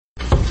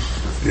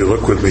You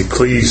look with me,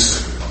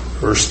 please,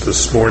 first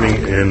this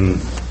afternoon,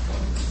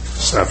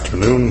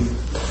 in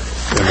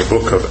the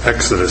book of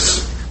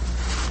Exodus,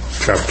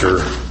 chapter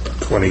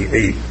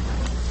 28.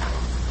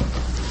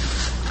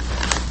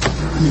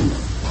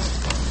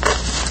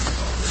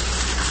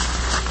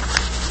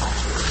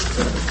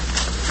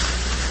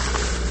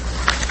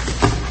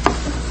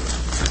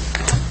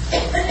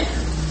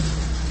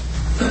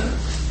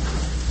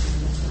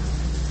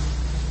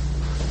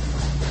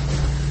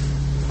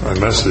 My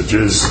message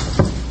is,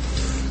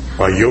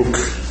 my yoke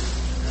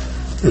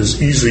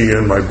is easy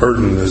and my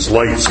burden is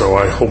light, so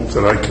I hope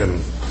that I can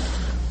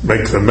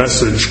make the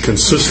message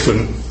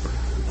consistent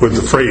with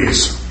the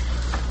phrase.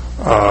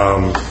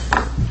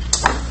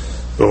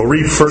 We'll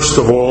read first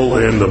of all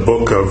in the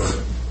book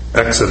of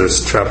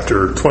Exodus,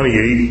 chapter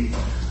 28,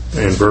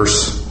 and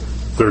verse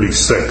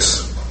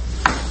 36.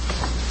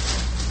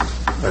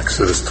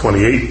 Exodus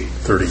 28,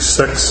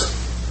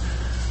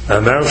 36.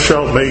 And thou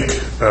shalt make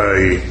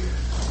a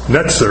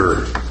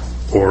netzer,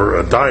 or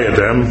a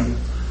diadem,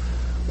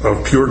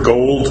 of pure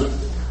gold,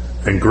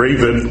 and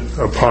grave it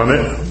upon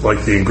it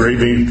like the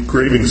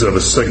engravings of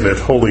a signet,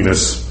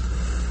 holiness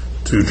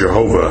to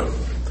Jehovah.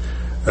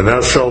 And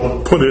thou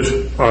shalt put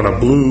it on a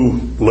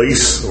blue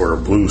lace or a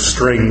blue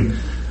string,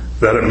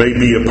 that it may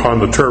be upon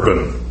the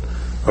turban.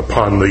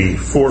 Upon the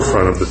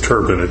forefront of the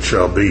turban it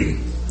shall be.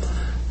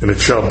 And it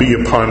shall be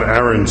upon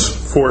Aaron's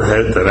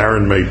forehead, that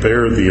Aaron may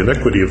bear the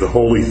iniquity of the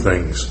holy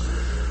things,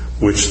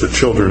 which the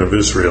children of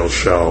Israel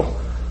shall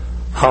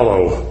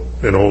hallow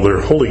in all their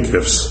holy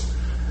gifts,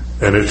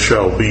 and it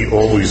shall be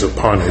always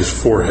upon his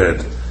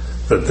forehead,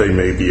 that they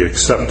may be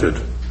accepted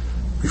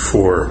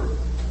before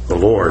the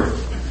Lord.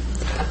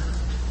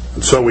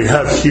 And so we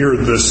have here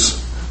this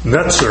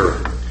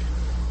netzer,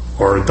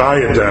 or a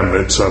diadem.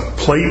 It's a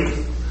plate.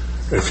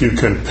 If you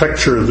can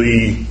picture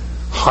the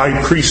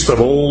high priest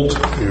of old,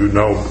 you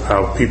know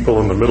how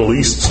people in the Middle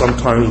East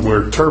sometimes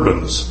wear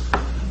turbans.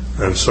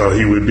 And so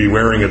he would be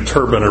wearing a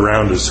turban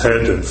around his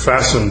head, and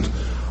fastened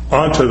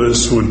onto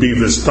this would be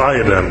this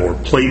diadem or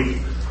plate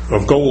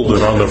of gold,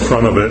 and on the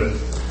front of it,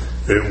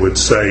 it would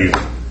say,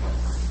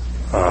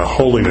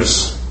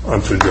 holiness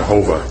unto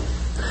Jehovah.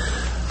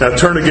 Now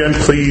turn again,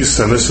 please,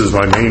 and this is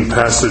my main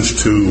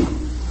passage, to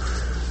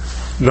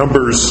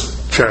Numbers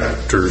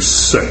chapter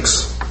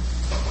 6.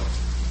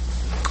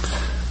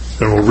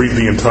 And we'll read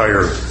the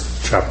entire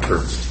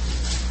chapter.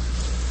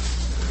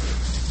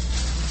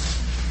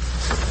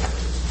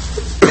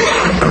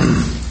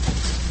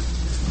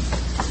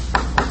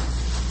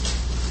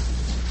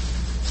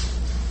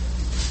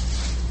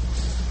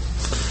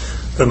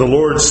 And the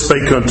Lord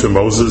spake unto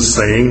Moses,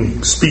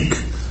 saying, Speak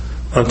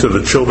unto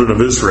the children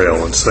of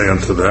Israel, and say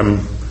unto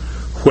them,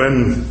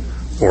 When,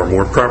 or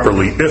more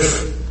properly,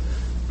 if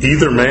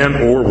either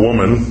man or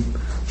woman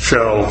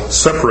shall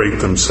separate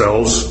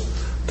themselves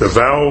to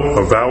vow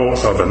a vow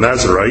of a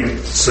Nazirite,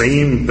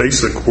 same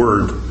basic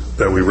word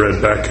that we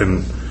read back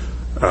in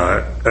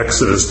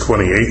Exodus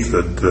 28,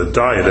 the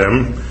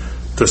diadem,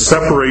 to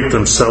separate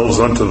themselves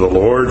unto the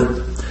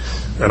Lord.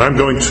 And I'm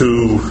going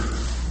to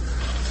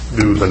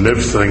do the nib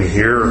thing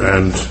here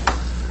and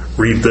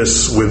read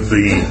this with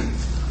the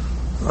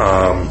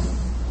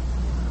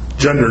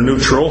gender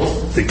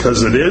neutral,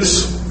 because it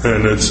is,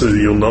 and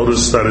you'll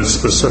notice that it's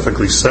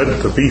specifically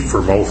said to be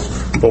for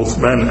both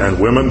men and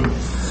women.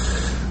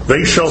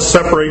 They shall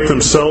separate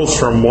themselves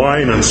from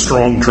wine and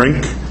strong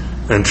drink,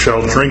 and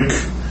shall drink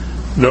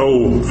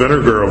no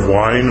vinegar of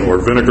wine or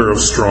vinegar of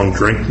strong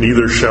drink,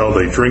 neither shall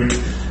they drink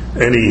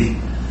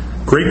any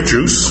grape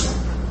juice,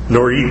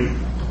 nor eat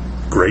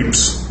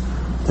grapes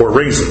or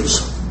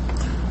raisins.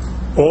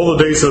 All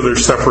the days of their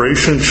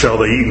separation shall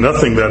they eat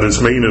nothing that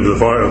is made of the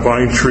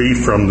vine tree,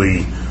 from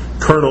the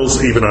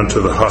kernels even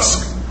unto the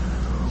husk.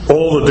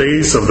 All the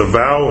days of the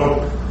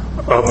vow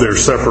of their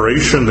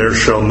separation there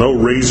shall no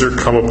razor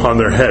come upon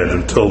their head,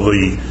 until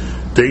the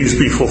days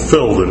be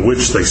fulfilled in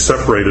which they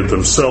separated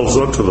themselves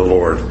unto the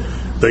Lord.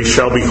 They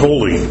shall be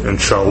holy, and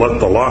shall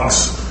let the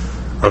locks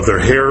of their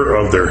hair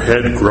of their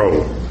head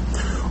grow.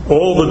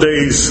 All the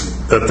days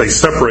that they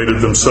separated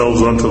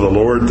themselves unto the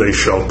Lord, they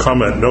shall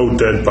come at no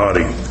dead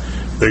body.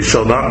 They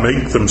shall not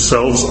make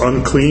themselves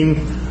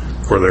unclean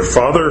for their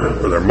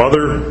father, or their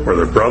mother, or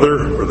their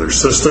brother, or their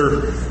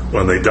sister,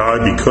 when they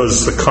die,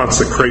 because the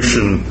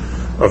consecration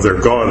of their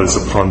God is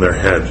upon their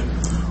head.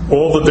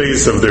 All the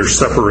days of their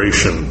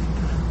separation,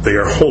 they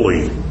are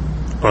holy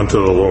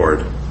unto the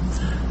Lord.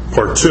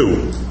 Part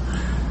 2.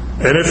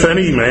 And if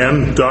any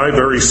man die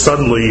very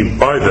suddenly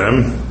by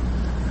them,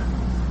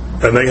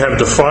 and they have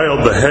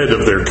defiled the head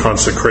of their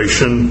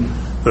consecration,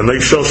 then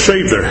they shall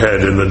shave their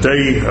head in the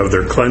day of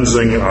their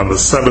cleansing. On the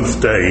 7th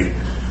day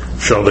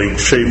shall they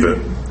shave it.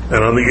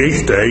 And on the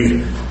 8th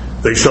day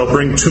they shall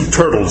bring 2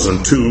 turtles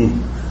and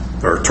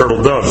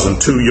turtle doves and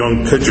 2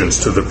 young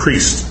pigeons to the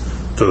priest,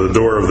 to the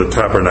door of the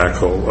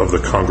tabernacle of the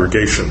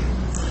congregation.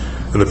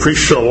 And the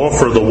priest shall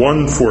offer the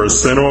one for a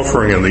sin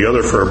offering and the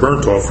other for a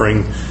burnt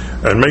offering,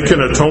 and make an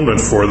atonement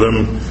for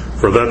them,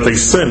 for that they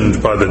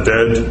sinned by the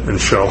dead, and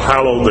shall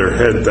hallow their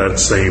head that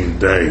same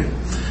day.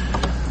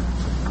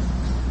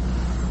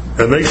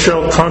 And they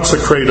shall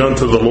consecrate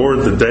unto the Lord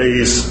the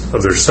days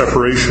of their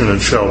separation,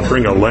 and shall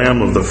bring a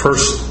lamb of the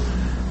first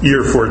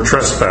year for a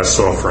trespass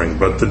offering.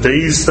 But the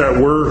days that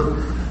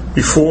were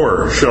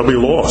before shall be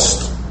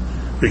lost,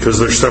 because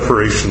their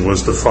separation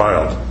was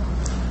defiled.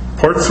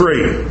 Part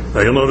 3.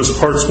 Now you'll notice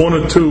parts 1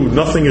 and 2,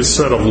 nothing is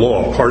said of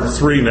law. Part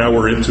 3, now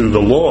we're into the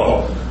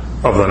law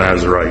of the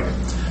Nazirite.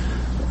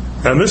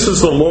 And this is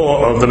the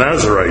law of the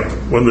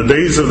Nazirite. When the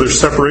days of their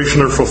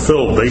separation are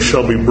fulfilled, they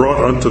shall be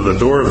brought unto the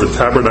door of the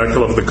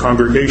tabernacle of the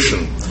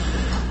congregation.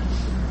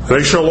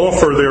 They shall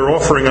offer their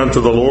offering unto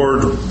the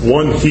Lord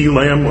 1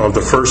 he-lamb of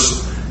the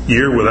first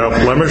year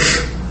without blemish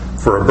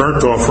for a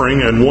burnt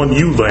offering, and 1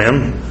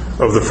 ewe-lamb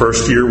of the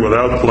first year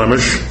without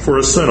blemish for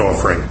a sin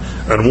offering,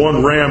 and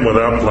 1 ram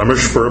without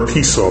blemish for a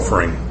peace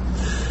offering.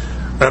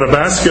 And a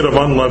basket of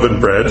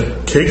unleavened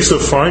bread, cakes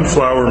of fine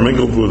flour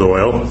mingled with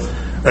oil,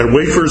 and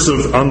wafers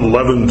of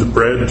unleavened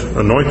bread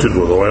anointed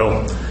with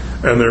oil,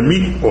 and their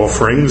meat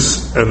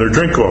offerings and their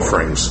drink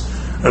offerings.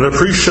 And the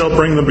priest shall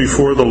bring them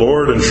before the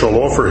Lord, and shall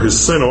offer his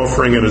sin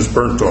offering and his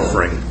burnt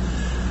offering.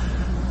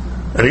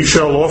 And he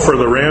shall offer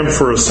the ram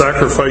for a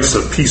sacrifice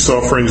of peace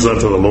offerings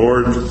unto the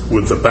Lord,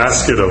 with the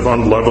basket of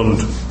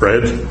unleavened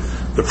bread.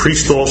 The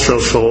priest also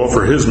shall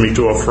offer his meat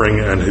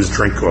offering and his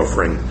drink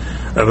offering.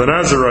 And the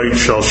Nazirite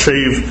shall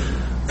shave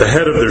the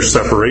head of their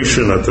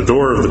separation at the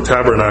door of the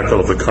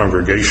tabernacle of the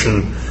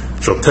congregation,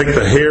 shall take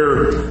the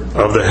hair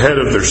of the head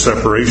of their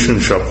separation,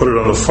 shall put it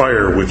on the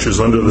fire which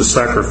is under the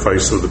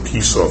sacrifice of the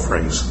peace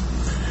offerings.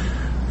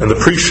 And the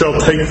priest shall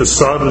take the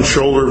sodden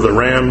shoulder of the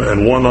ram,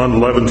 and 1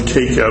 unleavened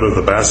cake out of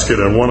the basket,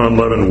 and 1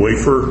 unleavened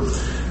wafer,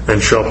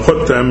 and shall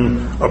put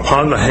them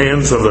upon the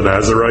hands of the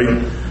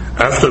Nazirite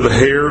after the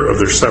hair of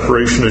their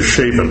separation is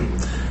shaven.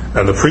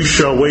 And the priest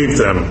shall wave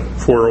them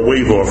for a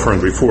wave offering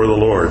before the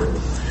Lord.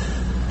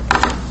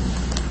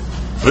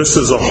 This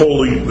is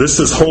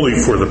holy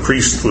for the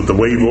priest with the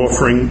wave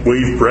offering,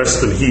 wave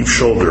breast and heave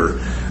shoulder,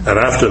 and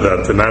after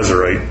that the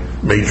Nazirite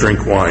may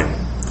drink wine.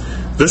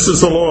 This is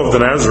the law of the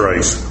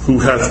Nazirites, who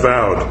hath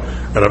vowed,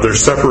 and of their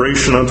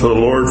separation unto the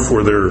Lord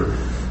for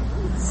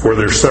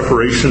their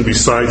separation,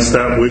 besides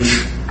that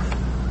which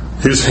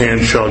his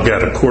hand shall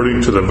get,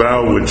 according to the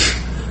vow which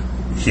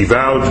he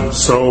vowed,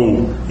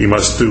 so he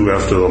must do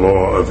after the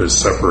law of his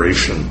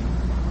separation.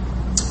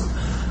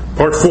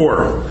 Part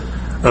 4.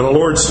 And the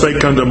Lord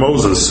spake unto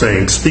Moses,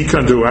 saying, Speak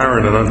unto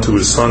Aaron and unto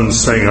his sons,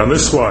 saying, On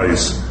this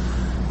wise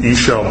ye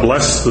shall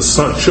bless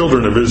the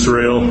children of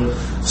Israel,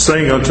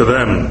 saying unto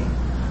them,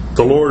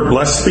 The Lord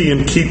bless thee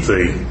and keep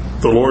thee.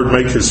 The Lord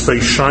make his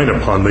face shine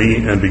upon thee,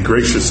 and be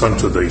gracious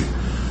unto thee.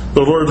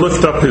 The Lord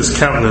lift up his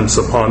countenance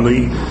upon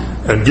thee,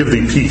 and give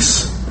thee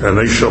peace. And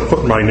they shall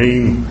put my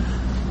name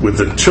with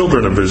the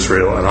children of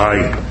Israel, and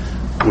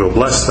I will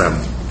bless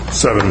them.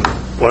 7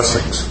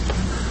 blessings.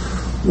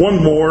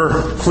 One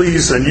more,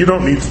 please, and you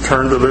don't need to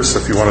turn to this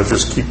if you want to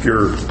just keep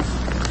your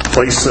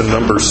place in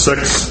number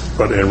 6,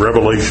 but in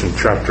Revelation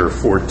chapter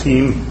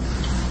 14. I'm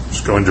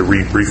just going to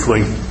read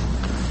briefly.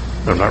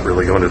 I'm not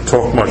really going to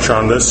talk much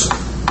on this.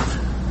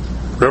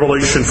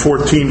 Revelation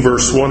 14,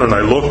 verse 1, And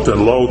I looked,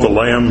 and lo, the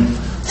Lamb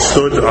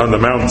stood on the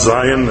Mount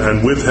Zion,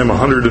 and with him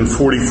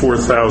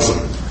 144,000,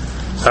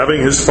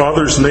 having his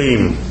Father's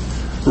name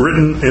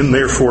written in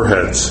their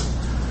foreheads.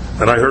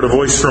 And I heard a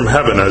voice from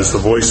heaven, as the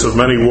voice of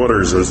many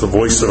waters, as the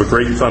voice of a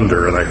great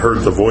thunder. And I heard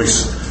the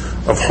voice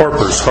of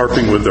harpers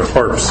harping with their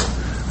harps.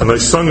 And they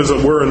sung as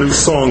it were a new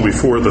song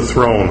before the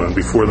throne, and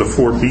before the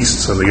 4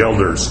 beasts and the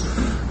elders.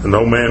 And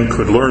no man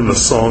could learn the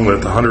song that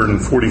the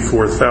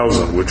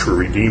 144,000 which were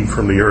redeemed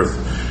from the earth.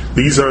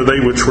 These are they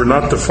which were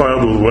not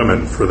defiled with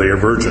women, for they are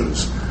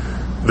virgins.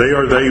 They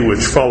are they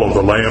which follow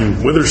the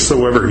Lamb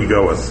whithersoever he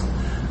goeth.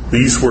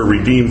 These were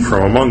redeemed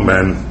from among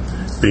men,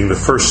 being the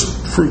first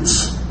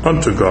fruits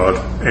unto God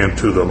and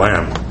to the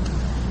Lamb.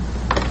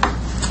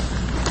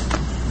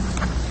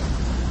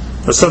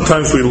 Now,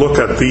 sometimes we look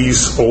at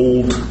these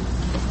old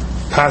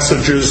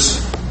passages,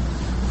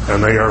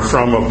 and they are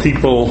from a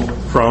people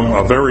from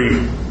a very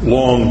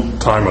long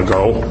time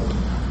ago,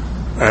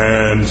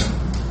 and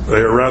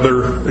they are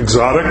rather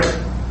exotic,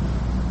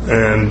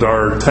 and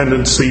our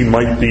tendency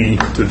might be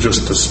to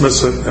just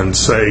dismiss it and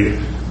say,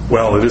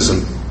 well, it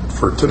isn't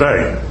for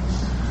today.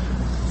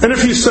 And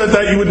if you said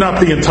that, you would not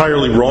be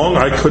entirely wrong.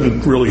 I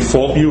couldn't really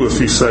fault you if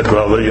you said,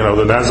 well,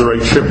 the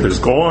Naziriteship is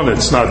gone,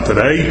 it's not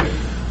today.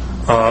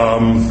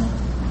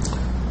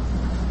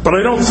 But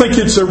I don't think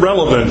it's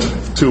irrelevant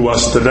to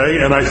us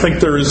today, and I think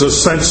there is a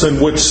sense in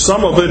which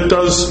some of it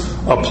does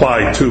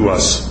apply to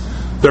us.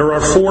 There are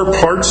 4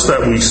 parts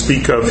that we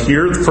speak of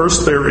here.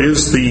 First, there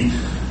is the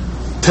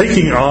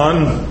taking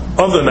on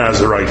of the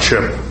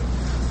Naziriteship.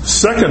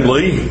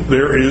 Secondly,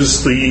 there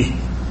is the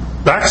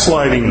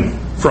backsliding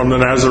from the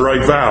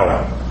Nazirite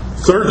vow.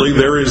 Thirdly,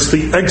 there is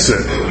the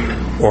exit,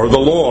 or the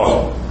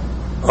law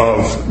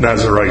of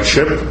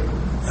Naziriteship.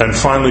 And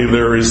finally,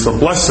 there is the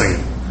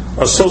blessing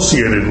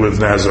associated with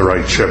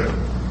Naziriteship.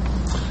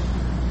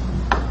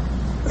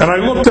 And I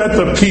looked at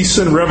the piece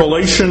in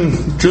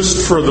Revelation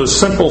just for the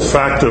simple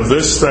fact of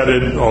this, that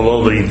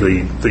although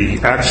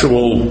the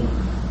actual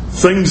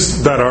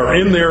things that are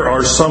in there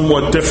are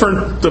somewhat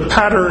different. The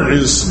pattern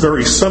is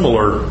very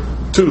similar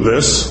to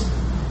this.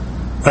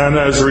 And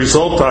as a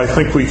result, I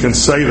think we can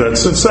say that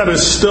since that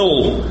is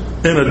still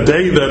in a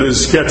day that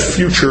is yet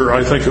future,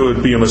 I think it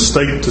would be a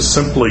mistake to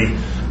simply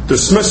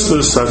dismiss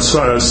this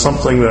as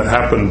something that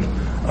happened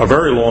a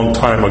very long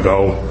time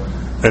ago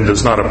and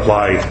does not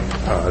apply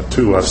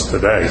to us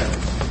today.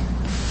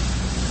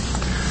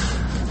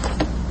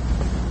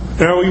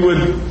 Now we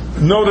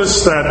would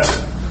notice that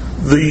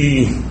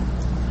the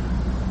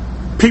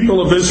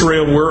people of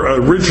Israel were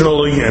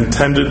originally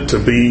intended to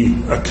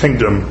be a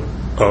kingdom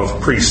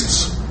of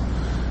priests.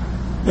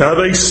 Now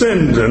they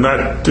sinned, and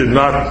that did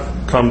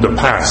not come to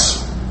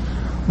pass.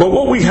 But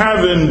what we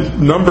have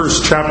in Numbers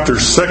chapter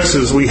 6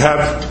 is we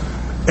have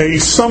a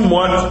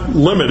somewhat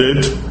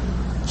limited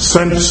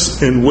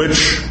sense in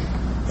which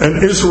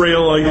an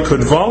Israelite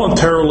could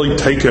voluntarily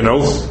take an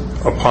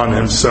oath upon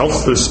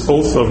himself, this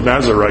oath of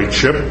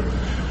Naziriteship.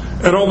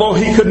 And although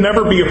he could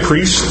never be a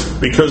priest,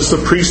 because the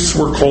priests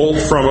were called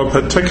from a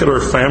particular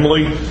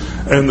family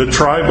and the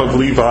tribe of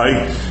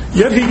Levi,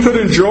 yet he could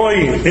enjoy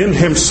in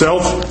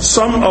himself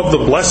some of the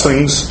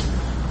blessings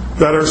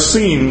that are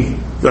seen,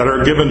 that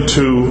are given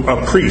to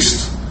a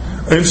priest.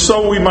 And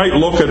so we might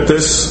look at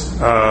this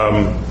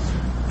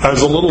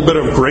as a little bit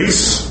of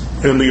grace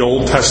in the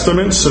Old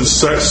Testament, since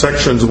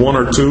sections 1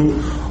 or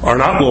 2 are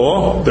not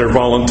law, they're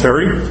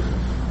voluntary.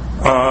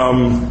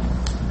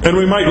 And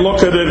we might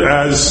look at it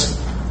as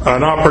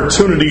an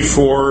opportunity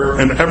for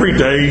an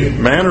everyday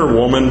man or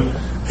woman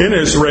in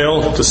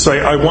Israel to say,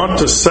 I want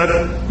to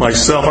set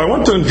myself, I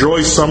want to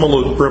enjoy some of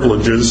the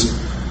privileges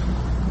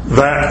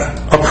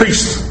that a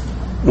priest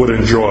would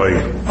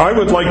enjoy. I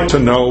would like to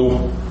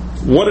know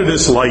what it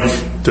is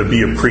like to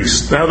be a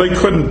priest. Now, they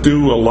couldn't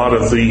do a lot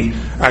of the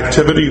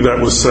activity that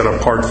was set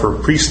apart for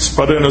priests,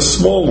 but in a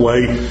small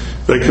way,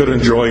 they could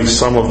enjoy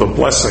some of the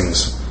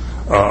blessings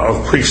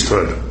of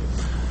priesthood.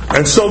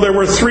 And so there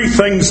were 3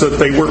 things that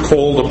they were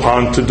called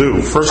upon to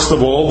do. First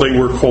of all, they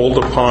were called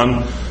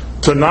upon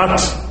to not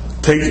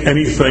take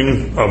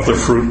anything of the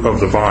fruit of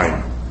the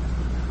vine.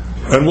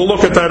 And we'll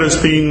look at that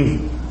as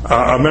being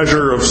a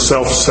measure of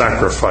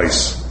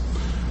self-sacrifice.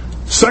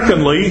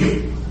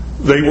 Secondly,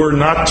 they were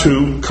not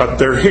to cut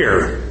their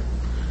hair.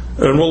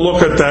 And we'll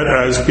look at that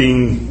as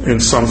being, in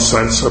some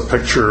sense, a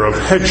picture of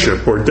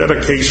headship or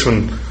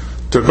dedication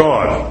to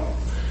God.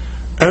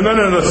 And then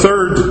in the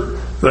third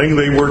thing,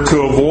 they were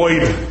to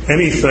avoid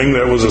anything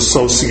that was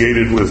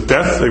associated with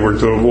death. They were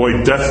to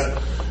avoid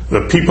death,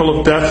 the people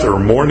of death or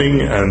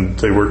mourning, and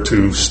they were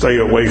to stay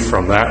away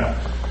from that.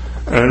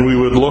 And we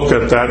would look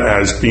at that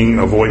as being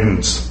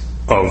avoidance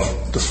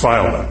of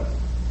defilement.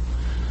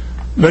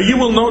 Now you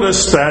will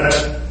notice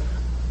that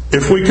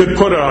if we could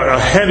put a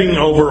heading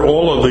over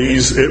all of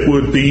these, it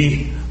would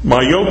be,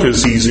 my yoke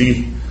is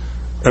easy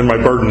and my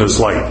burden is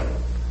light.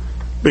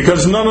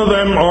 Because none of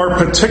them are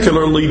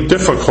particularly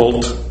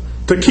difficult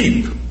to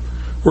keep.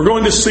 We're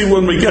going to see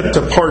when we get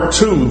to part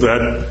 2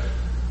 that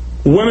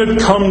when it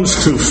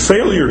comes to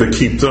failure to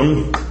keep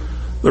them,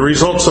 the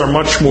results are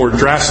much more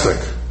drastic.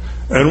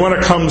 And when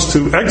it comes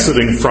to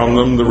exiting from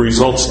them, the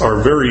results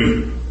are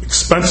very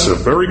expensive,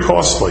 very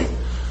costly.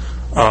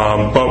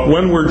 But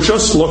when we're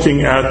just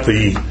looking at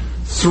the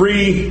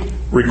 3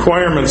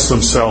 requirements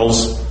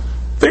themselves,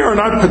 they are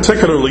not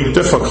particularly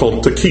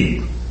difficult to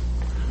keep.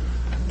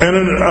 And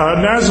a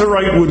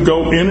Nazirite would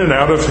go in and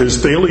out of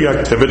his daily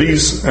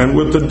activities, and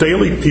with the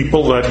daily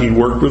people that he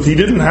worked with, he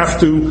didn't have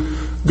to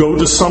go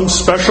to some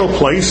special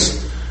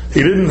place.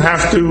 He didn't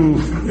have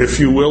to, if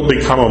you will,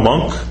 become a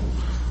monk.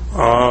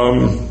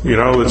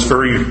 It's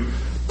very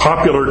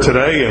popular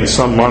today, and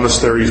some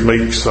monasteries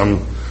make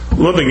some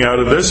living out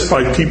of this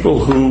by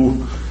people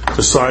who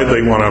decide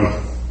they want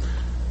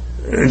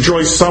to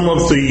enjoy some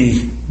of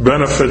the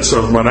benefits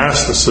of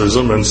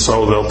monasticism, and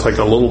so they'll take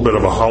a little bit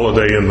of a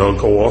holiday and they'll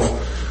go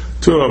off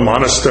to a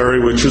monastery,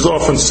 which is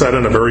often set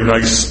in a very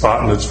nice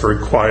spot, and it's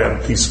very quiet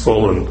and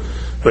peaceful, and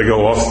they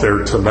go off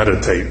there to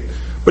meditate.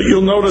 But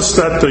you'll notice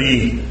that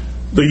the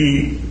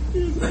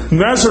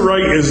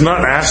Nazirite is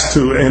not asked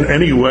to in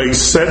any way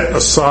set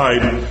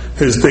aside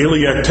his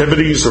daily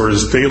activities or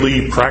his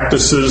daily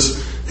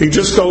practices. He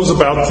just goes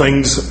about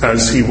things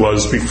as he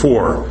was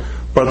before.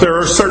 But there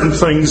are certain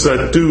things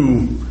that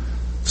do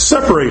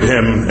separate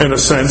him, in a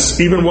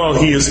sense, even while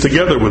he is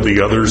together with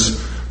the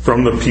others,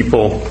 from the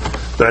people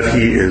that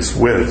he is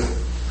with.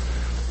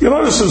 You'll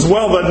notice as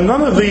well that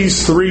none of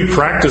these 3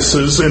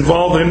 practices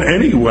involve in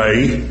any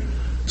way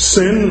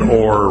sin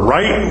or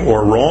right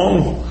or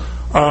wrong.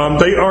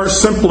 They are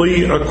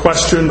simply a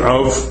question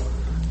of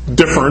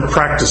different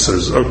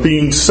practices, of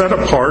being set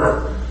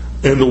apart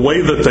in the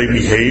way that they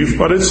behave,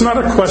 but it's not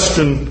a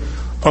question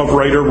of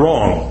right or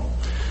wrong.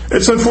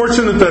 It's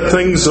unfortunate that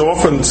things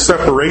often,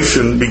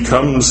 separation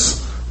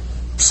becomes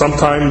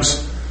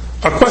sometimes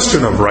a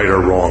question of right or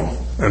wrong.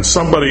 And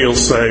somebody will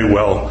say,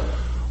 well,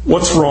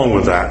 what's wrong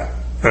with that?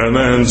 And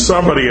then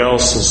somebody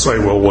else will say,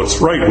 well, what's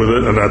right with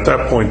it? And at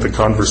that point, the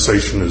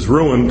conversation is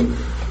ruined,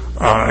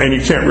 and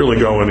you can't really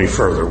go any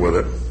further with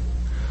it.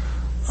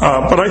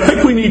 But I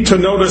think we need to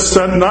notice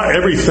that not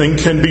everything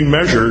can be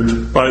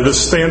measured by the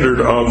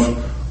standard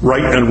of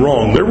right and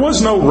wrong. There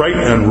was no right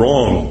and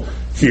wrong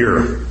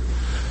here.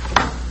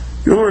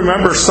 You'll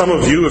remember, some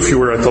of you, if you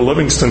were at the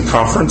Livingston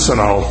Conference,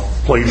 and I'll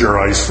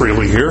plagiarize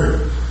freely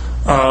here,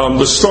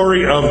 the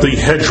story of the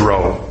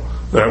hedgerow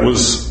that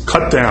was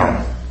cut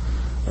down.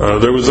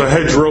 There was a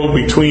hedgerow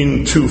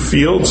between two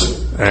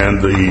fields,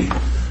 and the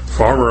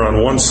farmer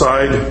on one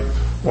side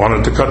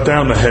wanted to cut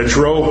down the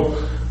hedgerow,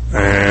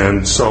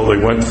 and so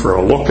they went for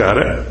a look at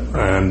it,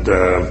 and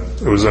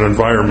it was an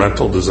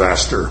environmental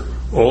disaster.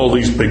 All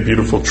these big,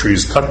 beautiful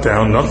trees cut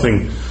down,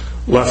 nothing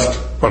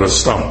left but a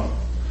stump.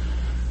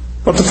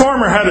 But the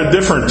farmer had a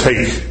different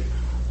take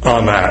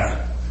on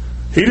that.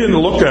 He didn't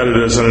look at it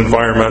as an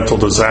environmental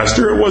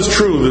disaster. It was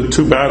true that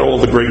too bad all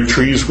the great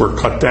trees were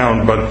cut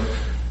down, but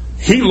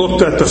he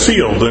looked at the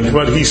field, and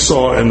what he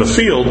saw in the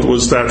field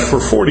was that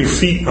for 40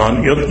 feet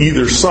on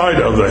either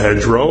side of the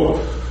hedgerow,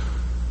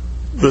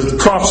 the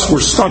crops were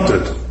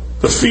stunted.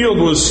 The field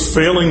was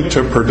failing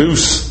to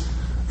produce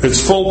its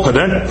full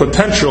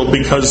potential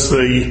because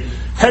the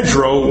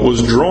hedgerow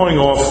was drawing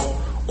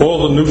off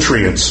all the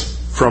nutrients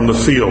from the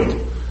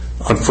field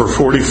for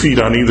 40 feet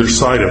on either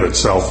side of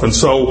itself. And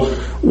so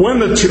when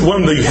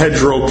the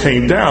hedgerow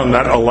came down,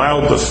 that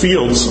allowed the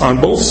fields on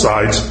both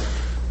sides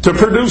to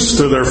produce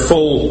to their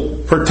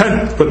full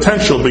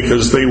potential,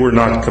 because they were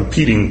not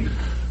competing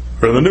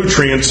for the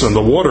nutrients and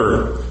the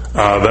water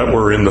that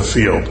were in the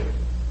field.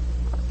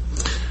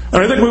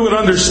 And I think we would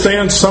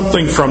understand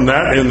something from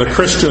that in the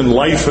Christian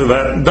life,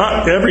 that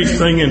not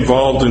everything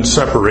involved in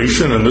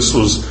separation, and this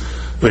was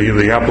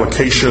the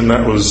application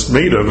that was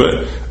made of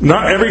it,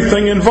 not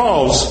everything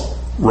involves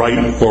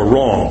right or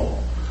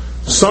wrong.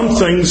 Some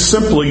things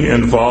simply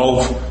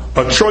involve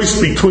a choice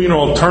between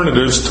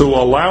alternatives to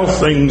allow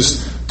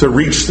things to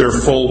reach their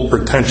full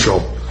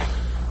potential.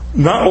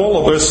 Not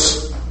all of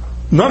us,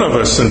 none of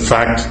us, in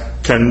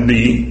fact, can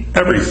be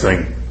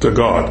everything to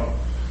God.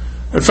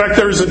 In fact,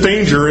 there is a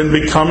danger in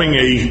becoming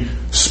a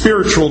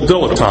spiritual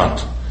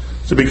dilettante,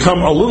 to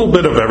become a little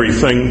bit of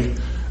everything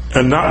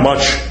and not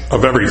much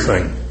of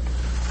everything.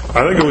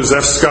 I think it was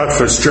F. Scott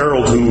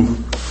Fitzgerald who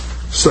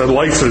said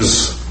life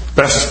is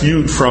best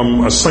viewed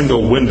from a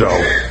single window.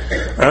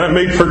 And it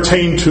may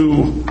pertain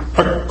to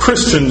a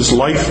Christian's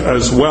life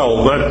as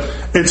well,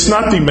 that it's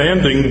not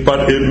demanding,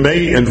 but it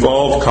may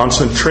involve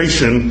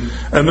concentration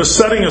and the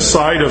setting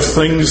aside of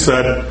things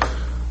that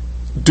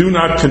do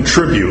not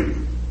contribute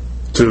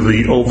to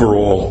the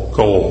overall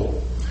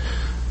goal.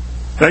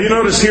 Now you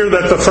notice here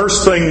that the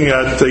first thing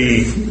that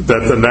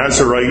the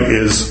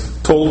Nazirite is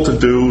told to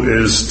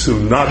do is to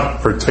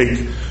not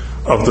partake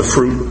of the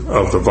fruit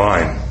of the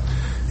vine.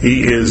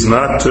 He is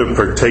not to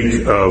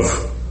partake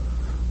of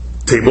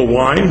table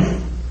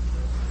wine,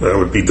 that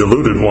would be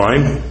diluted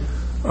wine,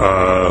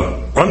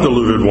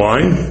 undiluted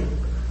wine,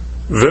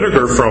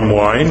 vinegar from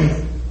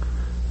wine,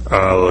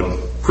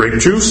 grape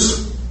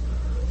juice,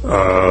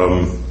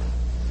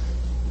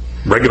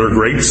 regular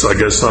grapes, I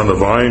guess, on the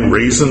vine,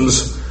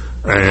 raisins,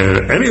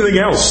 and anything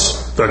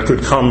else that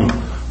could come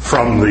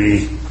from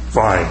the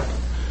vine.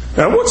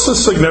 Now, what's the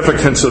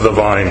significance of the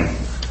vine?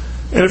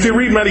 And if you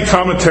read many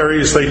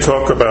commentaries, they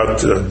talk about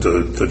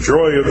the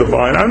joy of the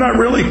vine. I'm not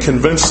really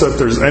convinced that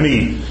there's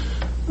any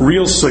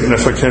real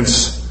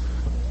significance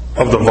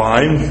of the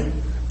vine.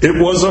 It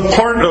was a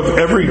part of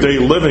everyday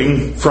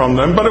living from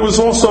them, but it was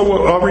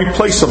also a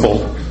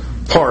replaceable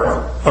part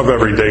of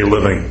everyday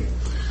living.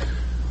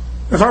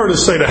 If I were to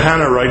say to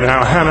Hannah right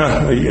now,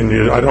 Hannah,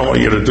 and I don't want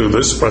you to do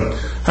this, but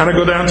Hannah,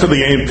 go down to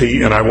the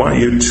A&P and I want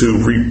you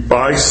to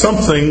buy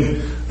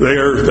something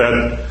there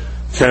that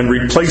can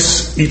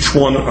replace each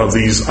one of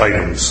these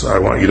items. I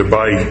want you to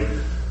buy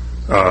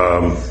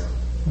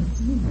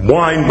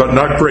wine, but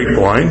not grape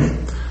wine,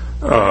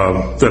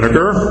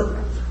 vinegar,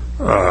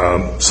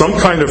 some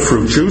kind of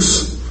fruit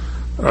juice,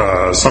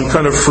 some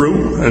kind of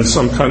fruit, and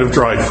some kind of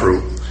dried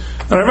fruit.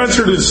 And I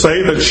venture to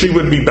say that she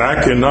would be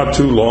back in not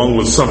too long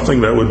with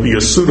something that would be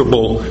a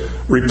suitable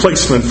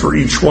replacement for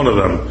each one of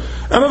them.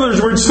 In other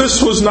words,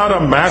 this was not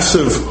a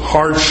massive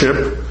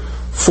hardship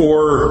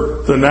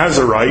for the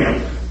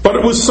Nazirite, but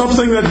it was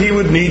something that he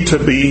would need to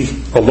be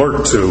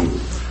alert to.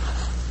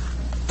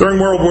 During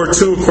World War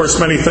II, of course,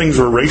 many things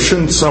were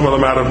rationed, some of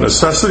them out of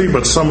necessity,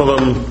 but some of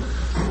them,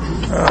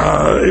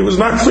 it was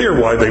not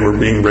clear why they were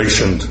being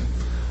rationed.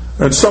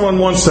 And someone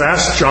once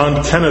asked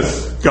John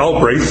Kenneth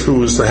Galbraith, who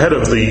was the head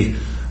of the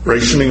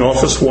rationing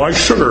office, why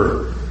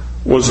sugar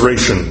was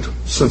rationed,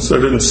 since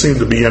there didn't seem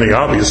to be any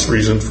obvious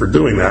reason for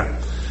doing that.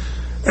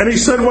 And he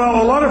said,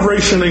 well, a lot of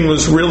rationing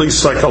was really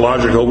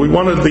psychological. We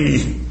wanted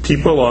the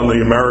people on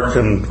the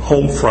American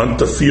home front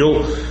to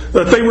feel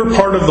that they were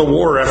part of the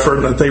war effort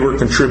and that they were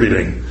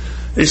contributing.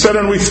 He said,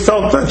 and we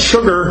felt that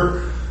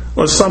sugar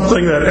was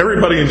something that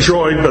everybody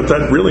enjoyed, but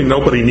that really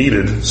nobody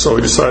needed. So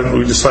we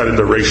decided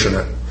to ration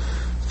it.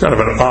 Kind of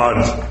an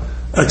odd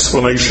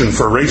explanation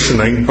for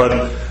rationing,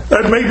 but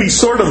that may be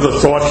sort of the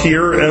thought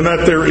here, and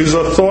that there is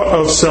a thought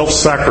of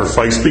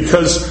self-sacrifice,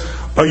 because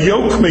a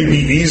yoke may be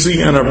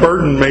easy and a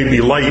burden may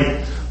be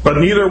light, but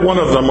neither one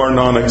of them are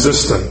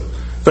non-existent.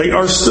 They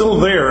are still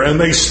there, and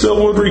they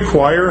still would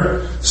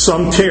require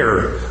some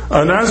care.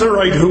 A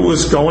Nazirite who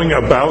was going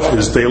about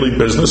his daily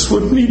business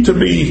would need to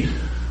be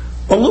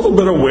a little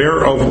bit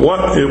aware of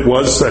what it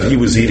was that he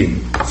was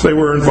eating. If they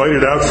were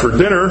invited out for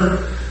dinner,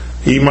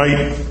 he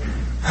might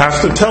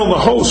have to tell the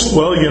host,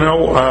 well,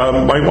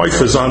 my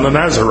wife is on the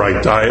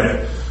Nazirite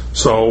diet,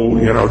 so,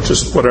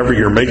 just whatever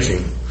you're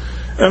making.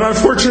 And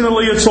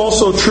unfortunately, it's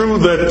also true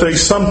that they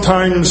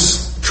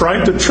sometimes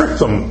tried to trick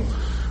them.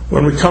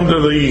 When we come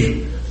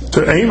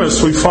to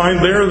Amos, we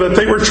find there that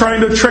they were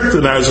trying to trick the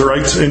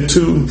Nazirites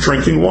into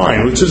drinking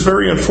wine, which is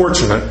very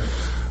unfortunate.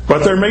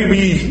 But there may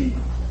be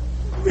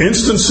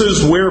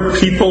instances where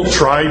people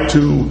try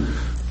to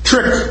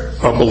trick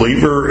a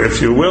believer,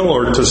 if you will,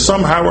 or to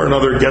somehow or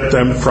another get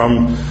them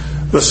from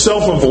the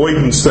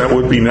self-avoidance that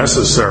would be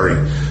necessary.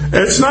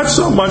 It's not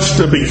so much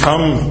to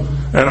become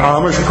an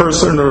Amish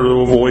person or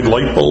to avoid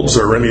light bulbs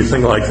or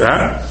anything like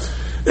that.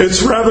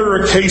 It's rather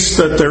a case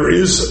that there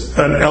is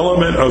an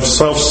element of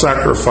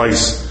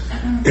self-sacrifice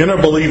in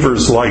a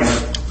believer's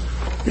life.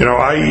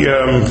 I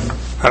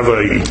have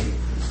a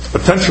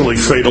potentially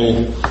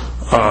fatal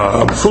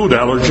food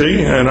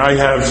allergy, and I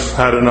have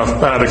had enough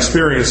bad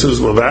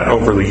experiences with that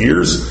over the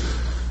years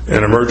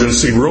in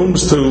emergency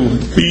rooms to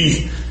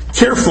be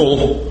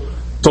careful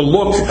to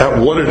look at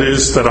what it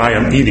is that I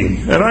am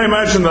eating. And I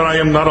imagine that I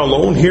am not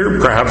alone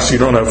here. Perhaps you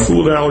don't have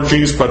food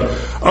allergies, but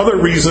other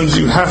reasons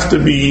you have to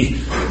be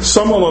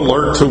somewhat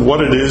alert to what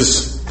it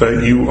is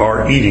that you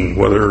are eating,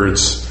 whether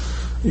it's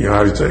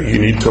you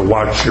need to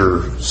watch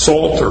your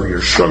salt or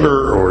your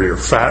sugar or your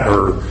fat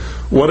or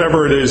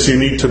whatever it is, you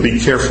need to be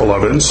careful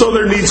of it. And so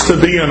there needs to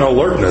be an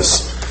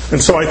alertness.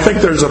 And so I think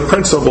there's a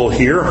principle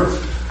here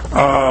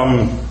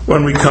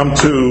when we come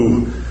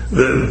to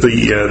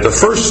the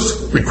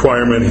first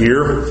requirement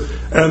here,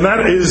 and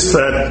that is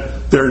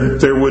that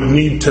there would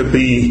need to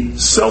be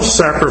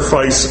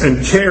self-sacrifice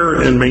and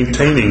care in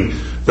maintaining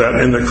that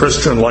in the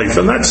Christian life.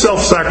 And that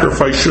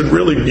self-sacrifice should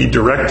really be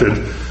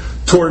directed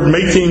toward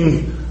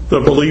making the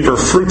believer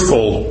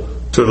fruitful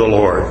to the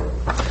Lord.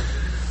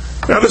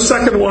 Now the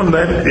second one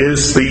then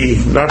is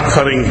the not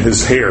cutting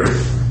his hair.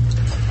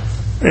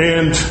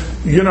 And,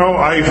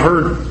 I've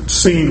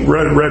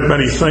read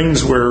many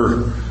things where,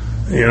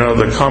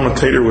 the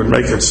commentator would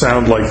make it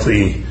sound like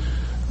the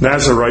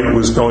Nazirite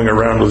was going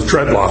around with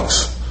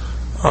dreadlocks.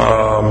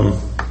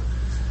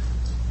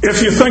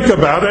 If you think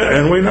about it,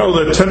 and we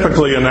know that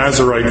typically a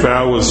Nazirite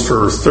vow was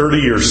for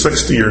 30 or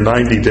 60 or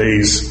 90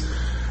 days,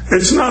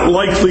 it's not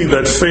likely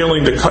that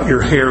failing to cut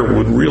your hair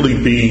would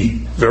really be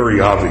very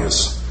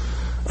obvious.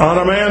 On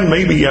a man,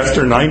 maybe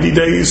after 90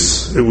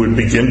 days, he would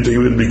begin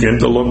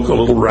to look a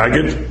little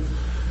ragged.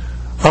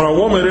 On a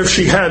woman, if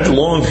she had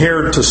long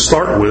hair to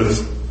start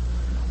with,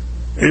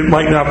 it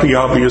might not be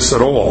obvious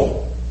at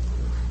all.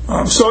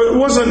 So it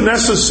wasn't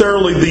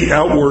necessarily the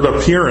outward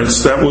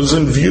appearance that was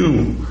in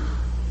view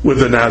with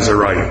the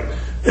Nazirite.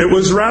 It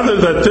was rather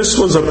that this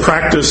was a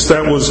practice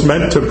that was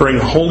meant to bring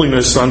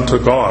holiness unto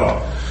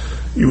God.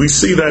 We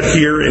see that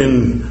here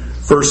in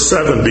verse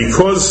 7.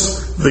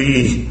 Because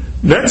the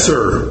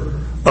netzer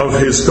of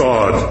his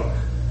God,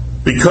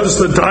 because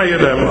the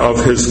diadem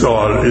of his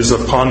God is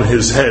upon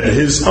his head,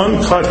 his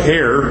uncut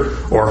hair,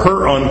 or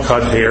her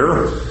uncut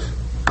hair,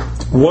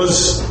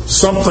 was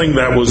something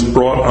that was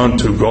brought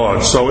unto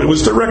God. So it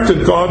was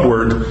directed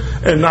Godward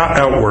and not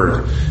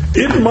outward.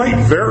 It might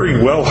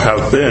very well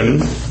have been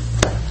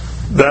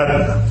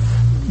that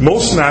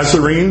most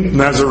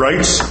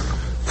Nazirites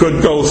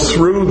could go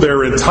through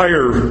their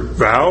entire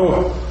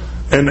vow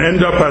and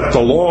end up at the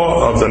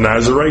law of the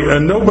Nazirite,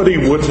 and nobody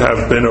would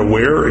have been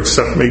aware,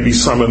 except maybe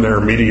some in their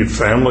immediate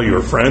family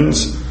or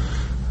friends.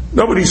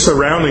 Nobody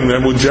surrounding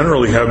them would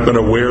generally have been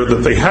aware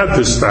that they had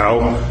this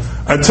vow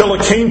until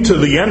it came to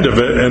the end of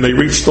it and they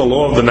reached the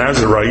law of the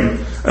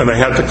Nazirite and they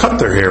had to cut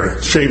their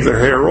hair, shave their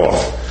hair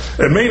off.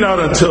 It may not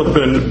have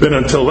been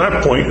until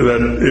that point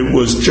that it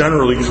was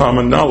generally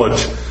common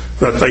knowledge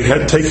that they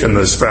had taken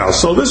this vow.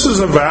 So this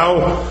is a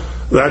vow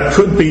that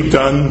could be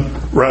done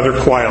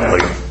rather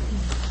quietly.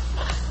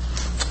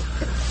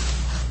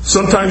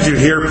 Sometimes you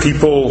hear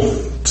people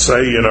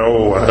say,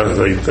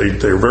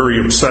 they're very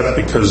upset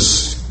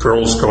because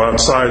girls go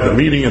outside the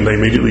meeting and they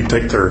immediately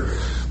take their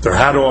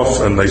hat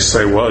off and they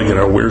say, well,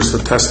 where's the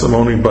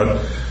testimony?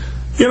 But,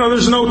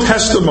 there's no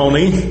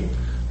testimony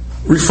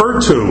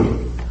referred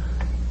to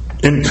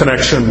in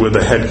connection with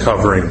the head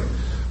covering.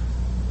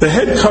 The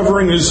head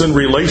covering is in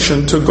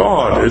relation to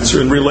God. It's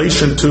in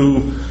relation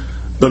to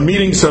the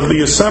meetings of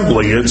the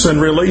assembly. It's in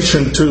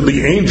relation to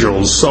the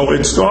angels. So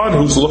it's God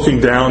who's looking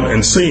down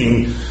and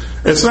seeing.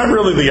 It's not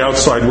really the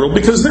outside world,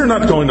 because they're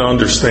not going to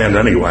understand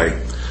anyway.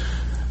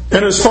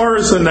 And as far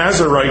as the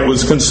Nazirite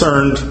was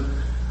concerned,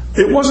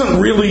 it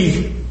wasn't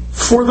really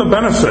for the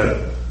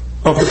benefit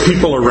of the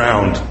people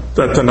around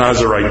that the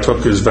Nazirite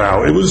took his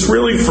vow. It was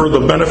really for the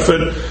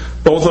benefit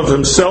both of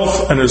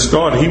himself and his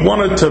God. He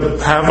wanted to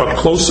have a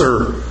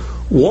closer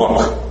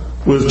walk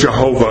with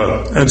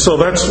Jehovah, and so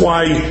that's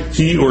why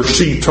he or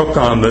she took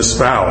on this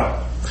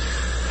vow.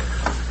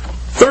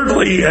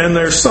 Thirdly, and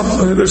there's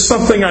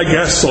something I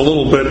guess a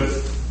little bit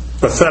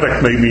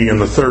pathetic maybe in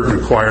the third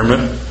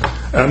requirement,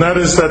 and that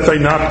is that they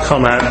not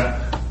come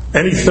at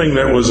anything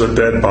that was a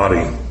dead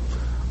body.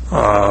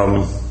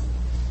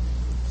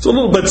 It's a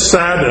little bit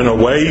sad in a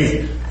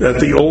way that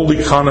the old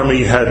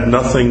economy had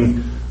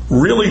nothing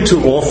really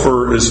to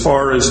offer as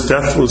far as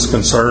death was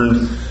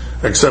concerned,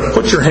 except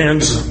put your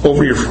hands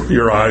over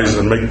your eyes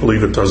and make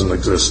believe it doesn't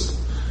exist.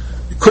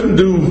 You couldn't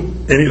do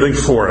anything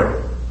for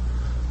it.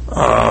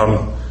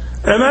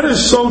 And that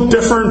is so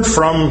different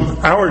from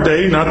our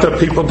day. Not that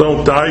people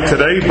don't die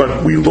today,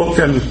 but we look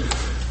at 1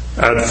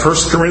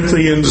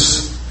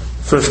 Corinthians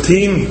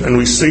 15, and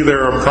we see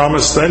there a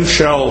promise, then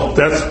shall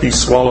death be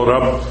swallowed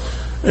up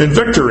in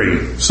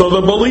victory. So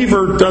the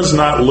believer does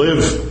not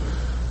live,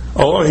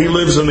 although he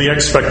lives in the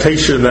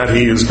expectation that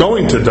he is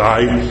going to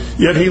die,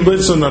 yet he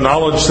lives in the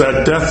knowledge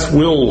that death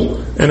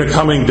will, in a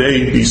coming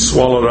day, be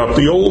swallowed up.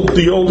 The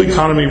old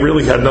economy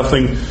really had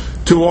nothing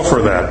to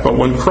offer that. But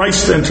when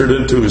Christ entered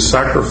into his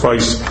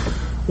sacrifice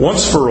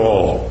once for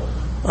all,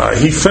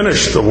 he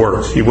finished the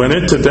work. He went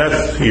into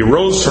death, he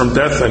rose from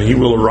death, and he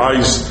will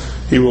arise.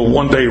 He will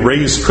one day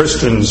raise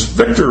Christians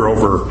victor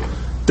over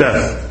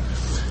death.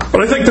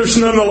 But I think there's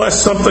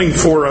nonetheless something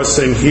for us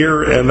in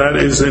here, and that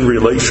is in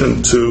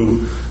relation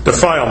to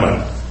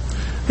defilement.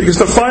 Because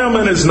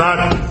defilement is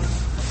not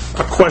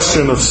a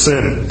question of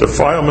sin.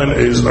 Defilement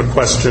is a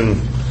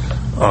question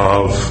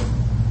of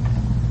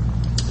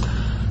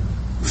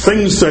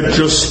things that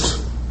just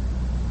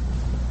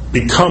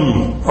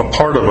become a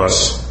part of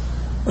us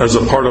as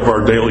a part of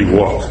our daily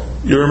walk.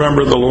 You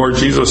remember the Lord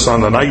Jesus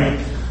on the night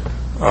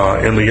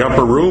in the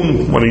upper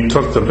room when he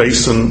took the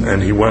basin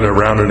and he went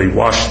around and he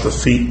washed the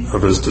feet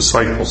of his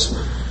disciples.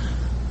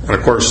 And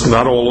of course,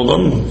 not all of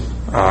them,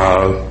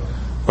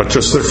 but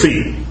just their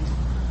feet.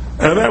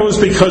 And that was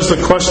because the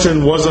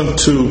question wasn't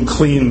to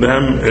clean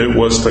them, it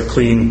was to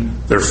clean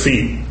their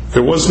feet. It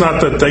was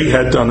not that they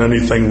had done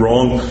anything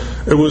wrong.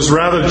 It was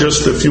rather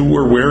just if you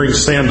were wearing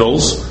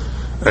sandals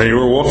and you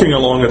were walking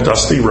along a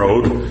dusty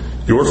road,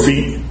 your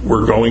feet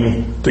were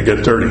going to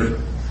get dirty.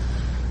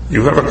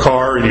 You have a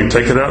car and you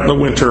take it out in the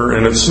winter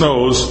and it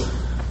snows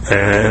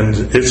and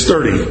it's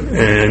dirty,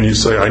 and you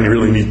say, I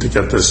really need to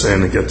get this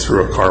in and get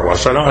through a car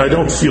wash. I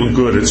don't feel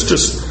good. It's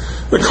just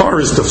the car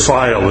is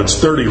defiled.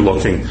 It's dirty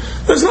looking.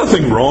 There's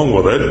nothing wrong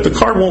with it. The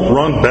car won't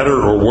run better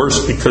or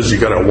worse because you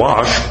got it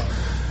washed.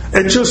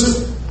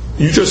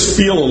 You just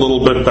feel a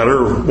little bit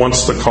better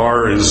once the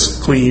car is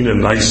clean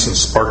and nice and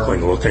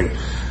sparkling looking.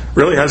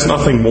 Really has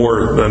nothing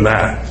more than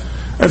that.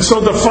 And so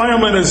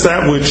defilement is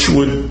that which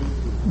would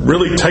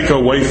really take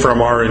away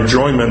from our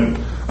enjoyment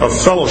of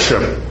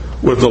fellowship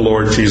with the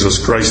Lord Jesus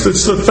Christ.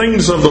 It's the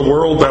things of the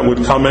world that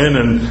would come in,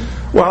 and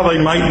while they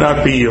might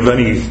not be of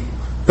any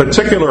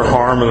particular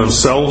harm in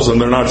themselves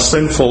and they're not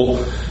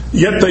sinful,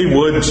 yet they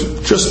would,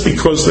 just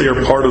because they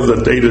are part of the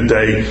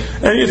day-to-day.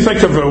 And you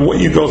think of what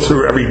you go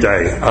through every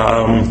day,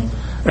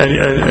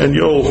 and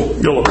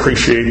you'll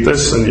appreciate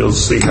this, and you'll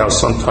see how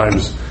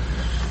sometimes,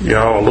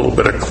 a little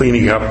bit of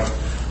cleaning up.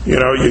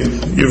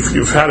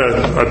 You've had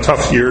a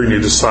tough year, and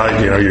you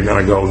decide, you're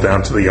going to go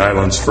down to the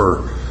islands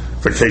for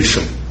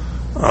vacation.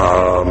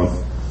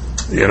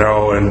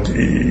 And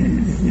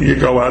you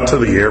go out to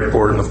the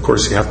airport, and of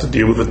course you have to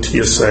deal with the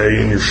TSA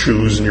and your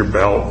shoes and your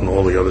belt and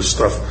all the other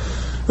stuff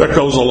that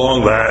goes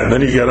along that. And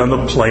then you get on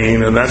the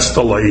plane, and that's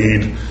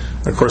delayed.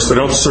 Of course, they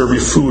don't serve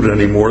you food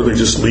anymore. They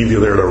just leave you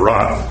there to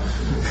rot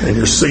in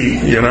your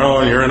seat,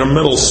 and you're in a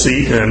middle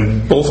seat,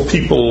 and both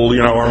people,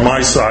 are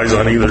my size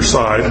on either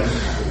side.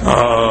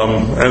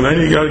 And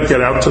then you got to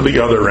get out to the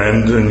other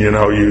end, and you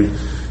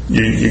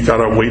got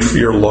to wait for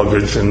your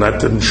luggage, and that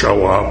didn't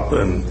show up,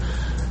 and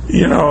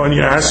and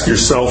you ask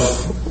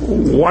yourself,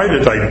 why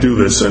did I do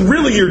this? And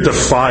really, you're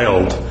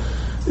defiled.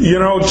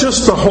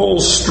 Just the whole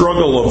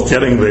struggle of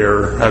getting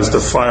there has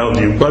defiled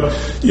you. But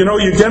you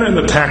get in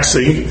the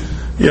taxi,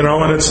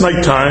 and it's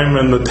nighttime,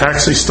 and the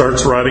taxi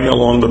starts riding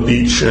along the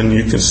beach, and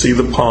you can see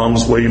the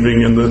palms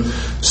waving, and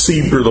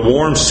the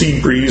warm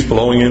sea breeze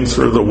blowing in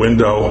through the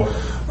window.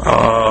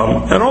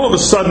 And all of a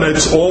sudden,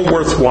 it's all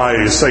worthwhile.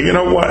 You say, you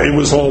know what? It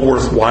was all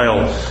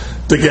worthwhile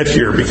to get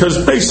here,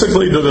 because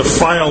basically the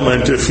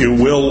defilement, if you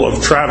will,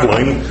 of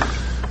traveling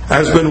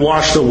has been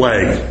washed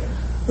away.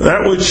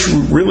 That which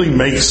really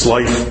makes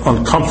life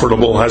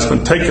uncomfortable has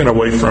been taken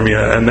away from you,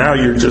 and now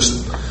you're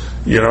just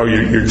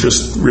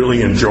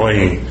really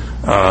enjoying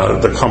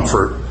the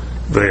comfort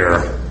there.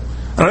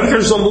 And I think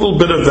there's a little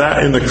bit of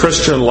that in the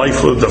Christian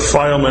life with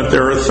defilement.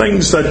 There are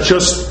things that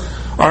just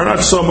are not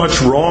so much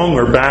wrong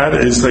or bad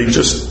as they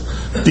just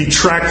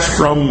detract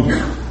from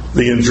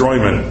the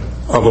enjoyment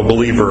of a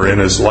believer in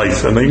his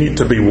life, and they need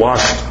to be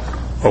washed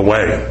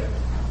away.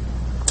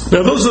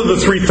 Now, those are the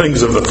three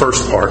things of the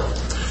first part.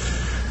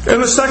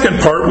 In the second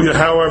part,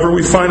 however,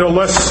 we find a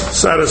less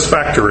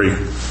satisfactory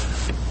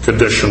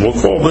condition.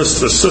 We'll call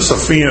this the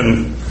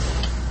Sisyphean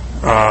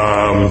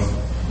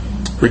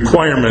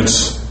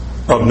requirements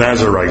of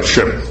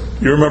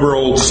Naziriteship. You remember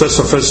old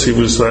Sisyphus? He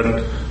was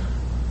that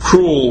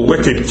cruel,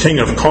 wicked king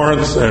of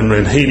Corinth, and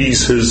in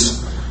Hades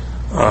his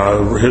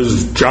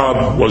His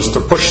job was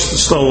to push the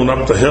stone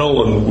up the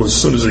hill, and as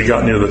soon as he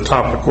got near the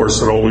top, of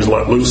course, it always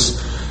let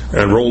loose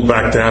and rolled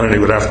back down, and he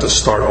would have to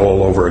start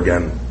all over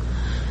again.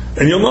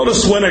 And you'll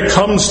notice when it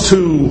comes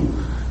to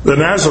the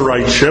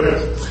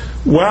Naziriteship,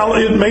 while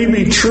it may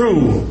be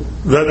true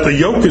that the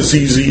yoke is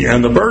easy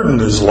and the burden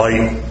is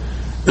light,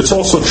 it's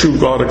also true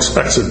God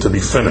expects it to be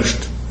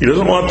finished. He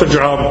doesn't want the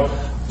job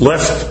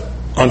left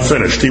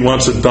unfinished. He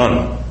wants it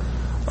done.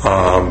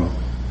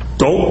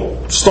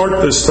 Don't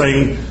start this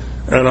thing.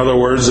 In other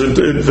words,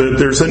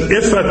 there's an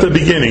if at the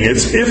beginning.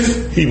 It's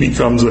if he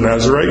becomes a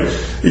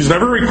Nazirite. He's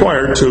never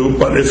required to,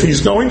 but if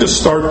he's going to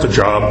start the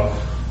job,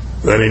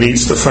 then he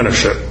needs to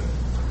finish it.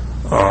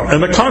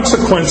 And the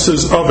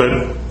consequences of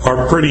it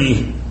are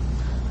pretty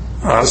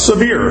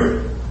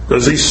severe,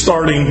 because he's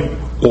starting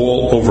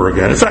all over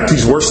again. In fact,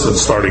 he's worse than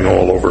starting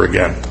all over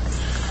again.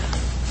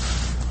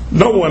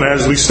 No one,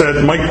 as we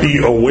said, might be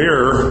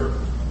aware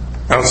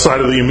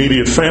outside of the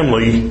immediate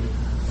family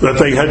that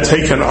they had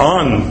taken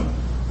on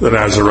the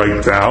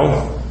Nazirite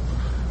vow.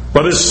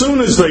 But as soon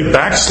as they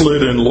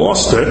backslid and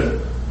lost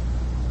it,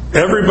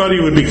 everybody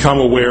would become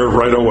aware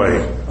right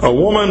away. A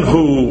woman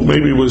who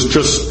maybe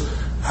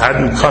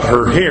hadn't cut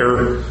her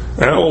hair,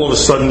 and all of a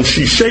sudden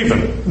she's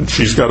shaven, and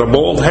she's got a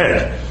bald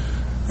head,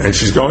 and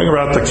she's going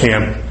about the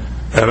camp,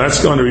 and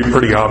that's going to be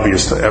pretty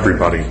obvious to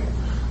everybody.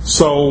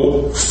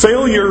 So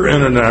failure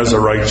in a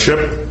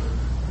Naziriteship,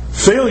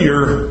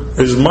 failure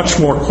is much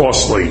more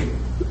costly.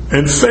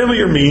 And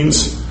failure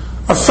means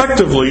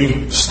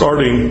effectively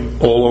starting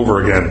all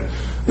over again.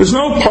 There's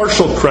no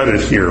partial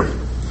credit here.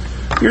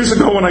 Years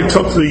ago when I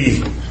took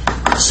the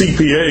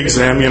CPA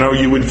exam,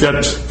 you would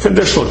get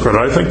conditional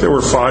credit. I think there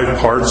were 5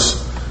 parts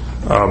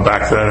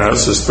back then.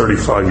 This is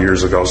 35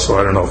 years ago, so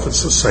I don't know if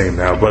it's the same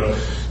now. But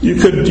you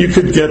could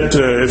get,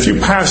 if you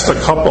passed a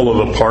couple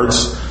of the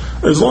parts,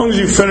 as long as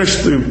you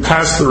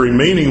passed the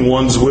remaining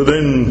ones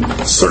within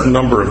a certain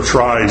number of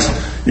tries,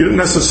 you didn't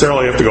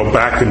necessarily have to go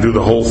back and do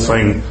the whole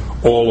thing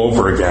all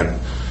over again.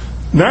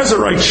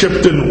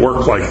 Naziriteship didn't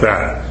work like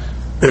that.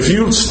 If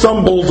you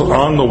stumbled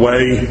on the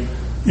way,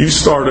 you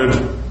started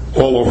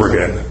all over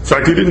again. In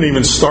fact, you didn't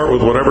even start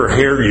with whatever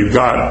hair you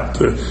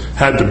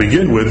had to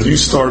begin with. You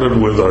started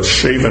with a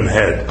shaven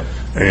head,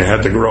 and you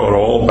had to grow it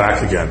all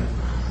back again.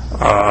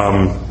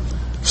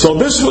 So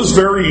this was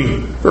very,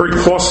 very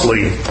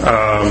costly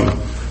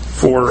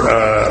for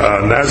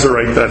a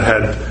Nazirite that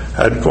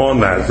had gone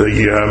that.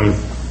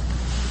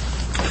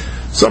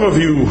 Some of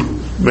you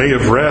may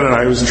have read, and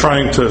I was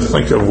trying to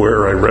think of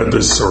where I read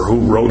this or who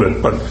wrote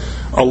it, but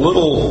a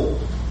little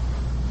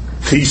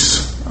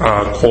piece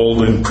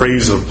called In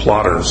Praise of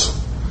Plotters.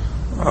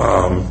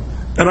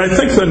 And I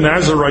think the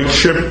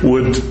Naziriteship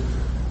would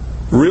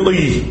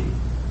really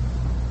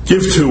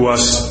give to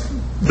us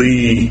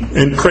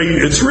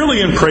it's really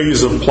in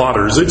praise of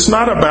plotters. It's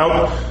not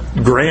about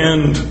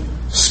grand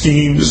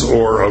schemes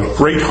or of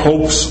great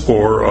hopes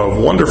or of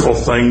wonderful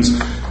things.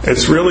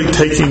 It's really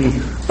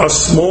taking a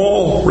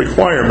small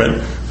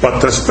requirement, but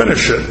to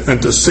finish it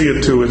and to see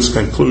it to its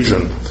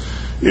conclusion.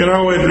 We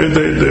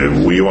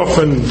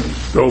often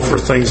go for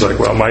things like,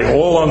 well, my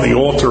all on the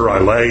altar I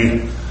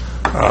lay,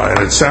 and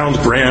it sounds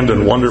grand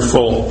and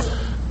wonderful.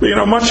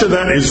 But, much of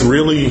that is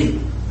really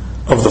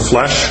of the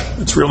flesh.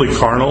 It's really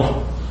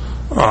carnal.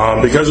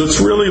 Because it's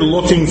really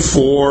looking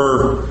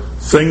for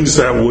things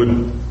that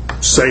would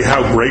say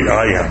how great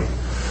I am.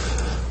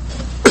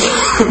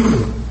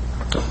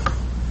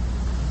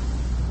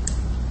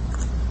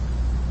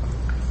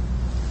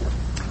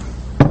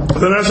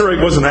 The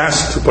Nazirite wasn't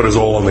asked to put his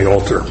all on the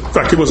altar. In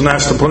fact, he wasn't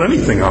asked to put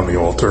anything on the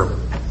altar.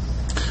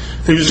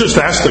 He was just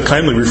asked to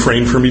kindly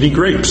refrain from eating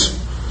grapes.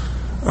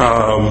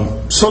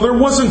 So there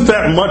wasn't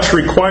that much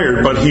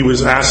required, but he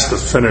was asked to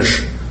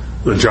finish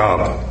the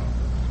job.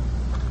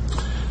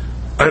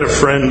 I had a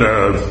friend,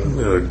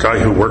 a guy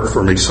who worked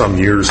for me some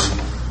years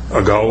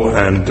ago,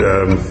 and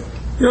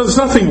there's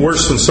nothing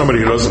worse than somebody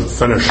who doesn't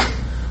finish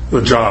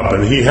the job.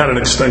 And he had an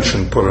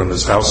extension put on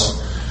his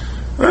house.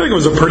 I think it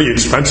was a pretty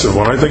expensive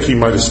one. I think he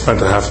might have spent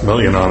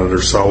 $500,000 on it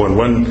or so. And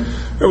when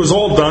it was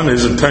all done,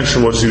 his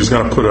intention was he was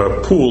going to put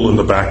a pool in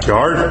the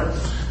backyard.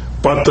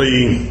 But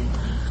the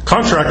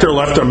contractor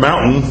left a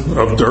mountain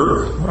of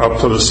dirt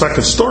up to the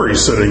second story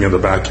sitting in the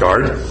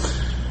backyard.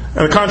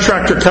 And the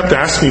contractor kept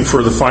asking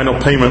for the final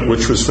payment,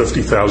 which was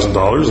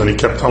 $50,000, and he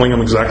kept telling him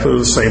exactly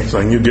the same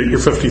thing. You get your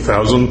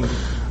 $50,000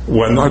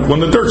 when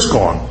the dirt's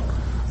gone.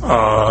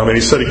 And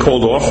he said he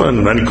called often,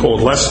 and then he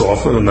called less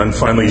often, and then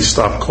finally he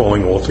stopped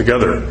calling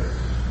altogether.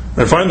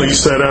 And finally he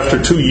said,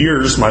 after 2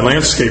 years, my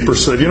landscaper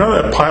said,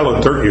 that pile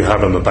of dirt you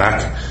have in the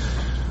back?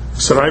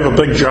 He said, I have a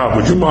big job.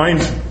 Would you mind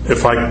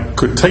if I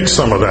could take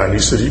some of that? And he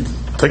said, you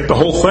take the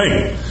whole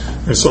thing.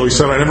 And so he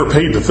said, I never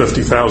paid the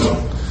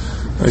 $50,000.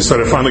 He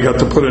said, I finally got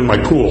to put in my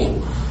pool.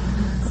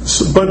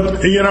 But,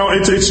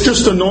 it's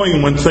just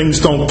annoying when things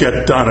don't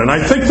get done. And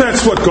I think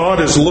that's what God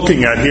is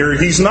looking at here.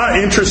 He's not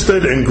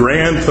interested in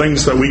grand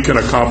things that we can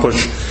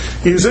accomplish.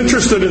 He's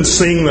interested in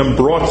seeing them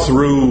brought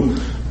through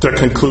to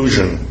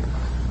conclusion.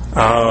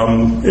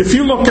 If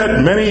you look at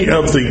many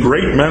of the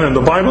great men in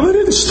the Bible, they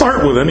didn't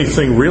start with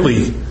anything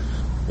really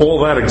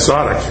all that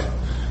exotic.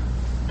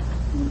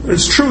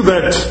 It's true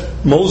that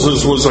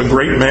Moses was a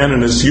great man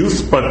in his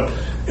youth, but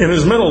in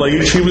his middle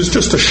age, he was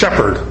just a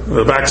shepherd on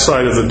the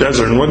backside of the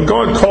desert. And when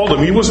God called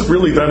him, he wasn't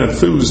really that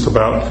enthused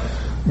about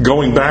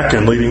going back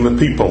and leading the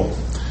people.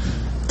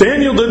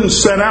 Daniel didn't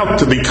set out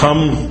to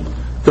become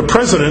the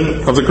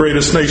president of the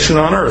greatest nation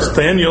on earth.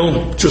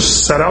 Daniel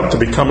just set out to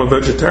become a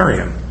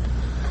vegetarian.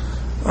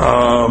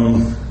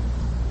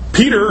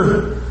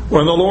 Peter,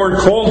 when the Lord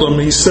called him,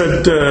 he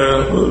said,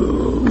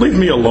 "Leave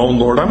me alone,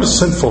 Lord. I'm a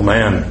sinful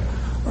man."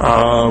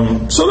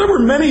 So there were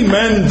many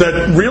men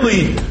that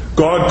really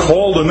God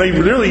called, and they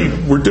really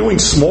were doing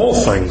small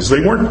things.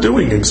 They weren't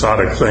doing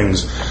exotic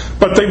things,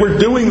 but they were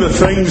doing the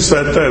things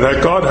that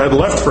God had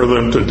left for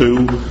them to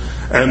do,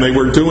 and they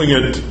were doing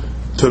it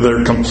to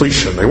their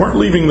completion. They weren't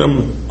leaving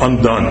them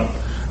undone.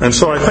 And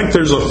so I think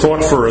there's a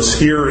thought for us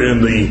here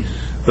in the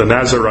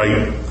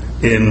Nazirite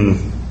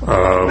in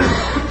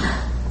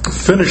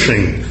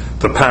finishing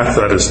the path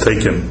that is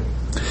taken.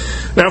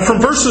 Now,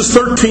 from verses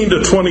 13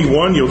 to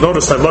 21, you'll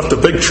notice I left a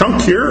big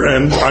chunk here,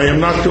 and I am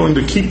not going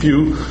to keep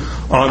you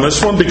on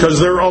this one because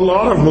there are a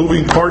lot of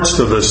moving parts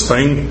to this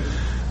thing.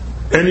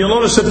 And you'll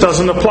notice it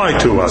doesn't apply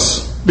to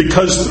us,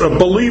 because a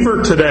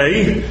believer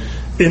today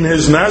in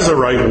his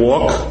Nazirite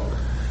walk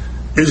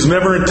is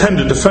never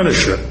intended to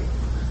finish it.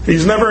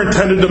 He's never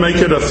intended to make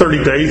it a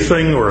 30-day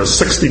thing or a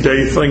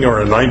 60-day thing or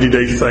a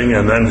 90-day thing,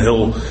 and then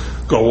he'll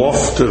go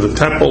off to the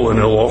temple and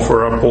he'll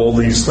offer up all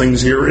these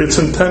things here. It's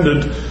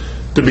intended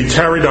to be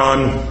carried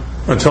on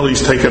until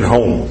he's taken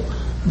home.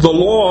 The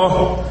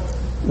law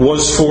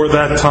was for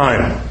that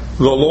time.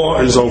 The law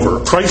is over.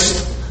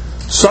 Christ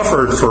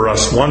suffered for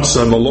us once,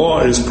 and the law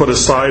is put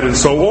aside. And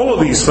so all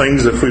of these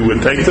things, if we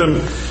would take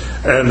them,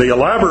 and the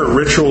elaborate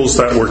rituals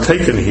that were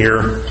taken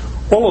here,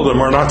 all of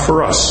them are not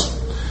for us.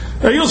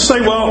 Now you'll say,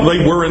 well,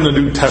 they were in the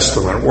New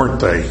Testament, weren't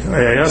they?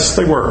 Yes,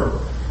 they were.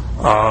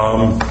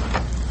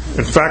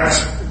 In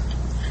fact,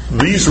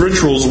 these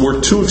rituals were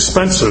too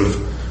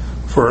expensive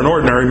for an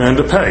ordinary man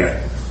to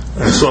pay.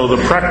 And so the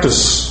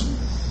practice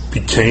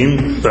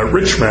became that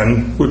rich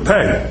men would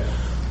pay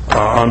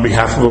on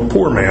behalf of a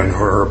poor man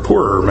or a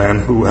poorer man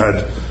who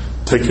had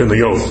taken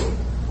the oath.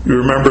 You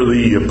remember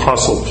the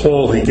Apostle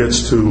Paul, he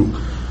gets to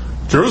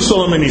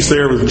Jerusalem and he's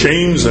there with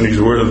James and he's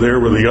there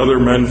with the other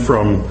men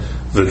from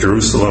the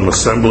Jerusalem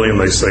assembly, and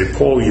they say,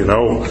 Paul, we've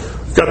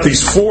got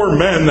these 4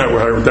 men that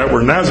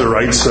were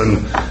Nazirites,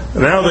 and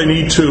now they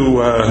need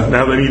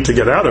to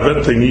get out of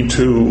it. They need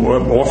to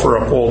offer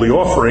up all the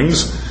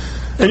offerings.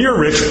 And you're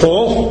rich,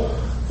 Paul.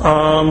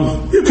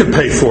 You can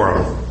pay for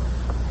them.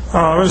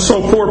 And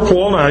so poor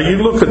Paul, now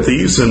you look at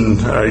these, and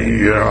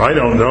I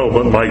don't know,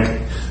 but my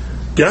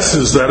guess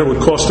is that it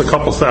would cost a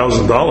couple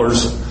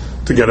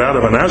 $1,000s to get out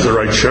of a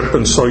Naziriteship,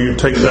 and so you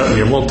take that and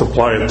you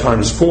multiply it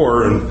times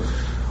 4, and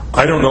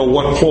I don't know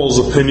what Paul's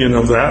opinion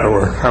of that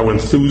or how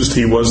enthused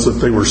he was that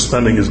they were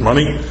spending his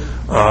money,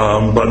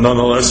 but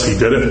nonetheless he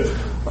did it.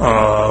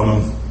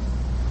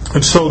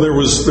 And so there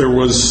was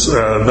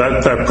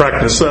that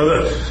practice.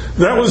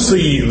 That was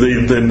the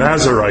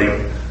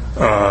Nazirite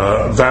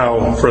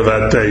vow for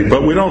that day,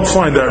 but we don't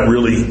find that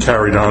really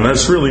carried on.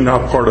 That's really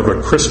not part of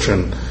a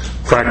Christian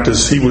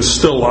practice. He was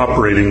still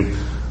operating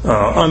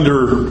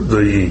under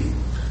the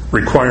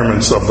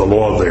requirements of the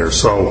law there.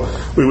 So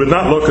we would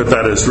not look at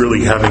that as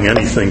really having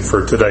anything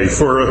for today.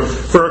 For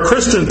a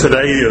Christian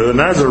today, the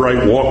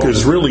Nazirite walk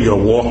is really a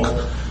walk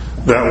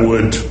that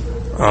would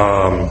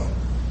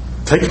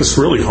take us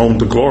really home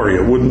to glory.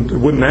 It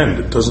wouldn't end.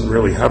 It doesn't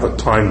really have a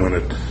time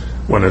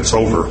when it's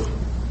over.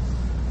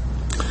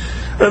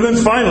 And then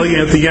finally,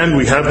 at the end,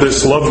 we have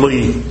this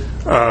lovely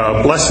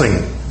blessing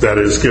that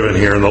is given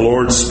here. And the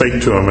Lord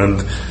spake to him,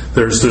 and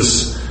there's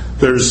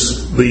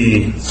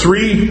the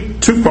 3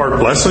 two-part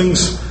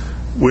blessings,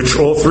 which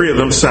all 3 of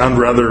them sound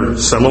rather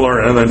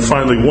similar, and then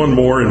finally one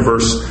more in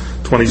verse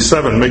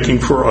 27, making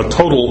for a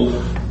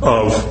total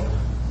of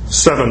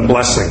 7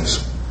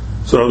 blessings.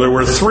 So there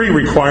were 3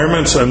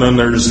 requirements, and then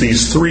there's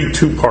these 3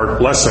 two-part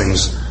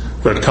blessings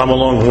that come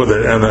along with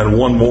it, and then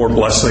one more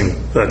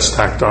blessing that's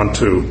tacked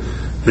onto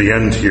the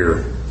end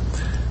here.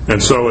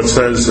 And so it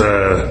says,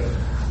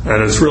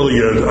 and it's really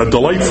a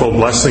delightful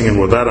blessing,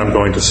 and with that I'm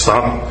going to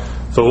stop.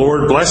 The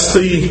Lord bless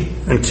thee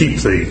and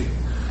keep thee.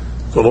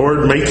 The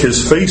Lord make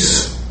his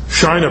face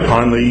shine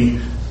upon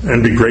thee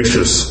and be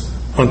gracious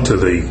unto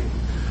thee.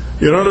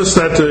 You notice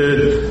that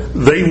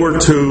they were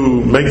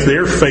to make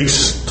their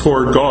face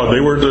toward God.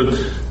 They were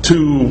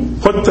to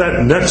put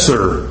that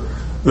netzer,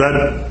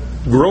 that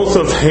growth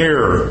of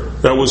hair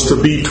that was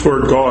to be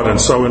toward God.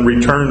 And so in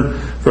return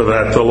for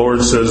that, the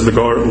Lord says, the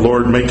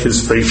Lord make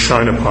his face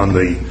shine upon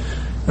thee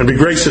and be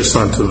gracious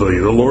unto thee.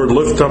 The Lord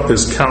lift up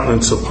his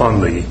countenance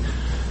upon thee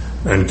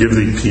and give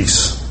thee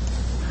peace.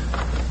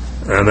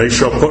 And they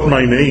shall put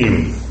my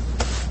name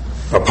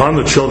upon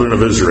the children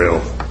of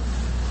Israel,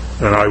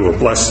 and I will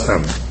bless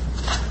them.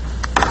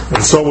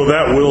 And so with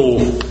that,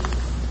 we'll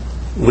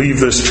leave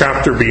this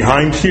chapter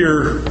behind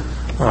here.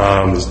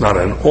 There's not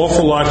an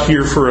awful lot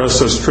here for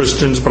us as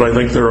Christians, but I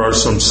think there are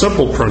some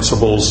simple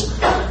principles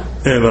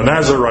in the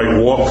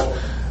Nazirite walk.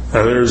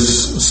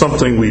 There's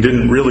something we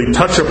didn't really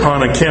touch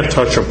upon and can't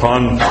touch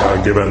upon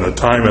given the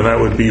time, and that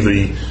would be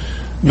the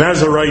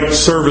Nazirite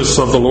service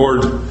of the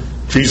Lord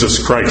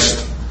Jesus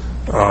Christ.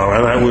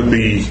 And that would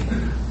be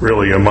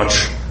really a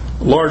much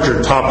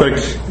larger topic.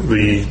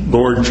 The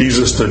Lord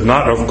Jesus did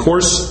not, of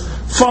course,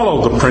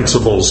 follow the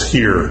principles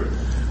here.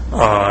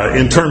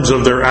 In terms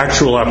of their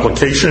actual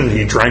application,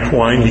 he drank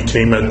wine, he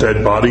came at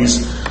dead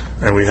bodies,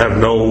 and we have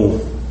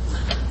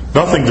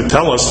nothing to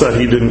tell us that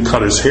he didn't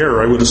cut his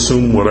hair. I would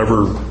assume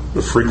whatever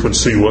the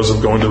frequency was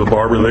of going to the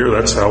barber there,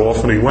 that's how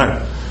often he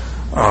went.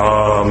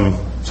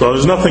 So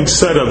there's nothing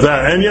said of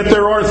that. And yet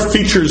there are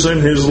features in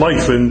his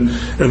life. In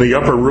the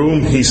upper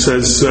room, he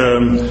says,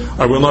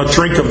 I will not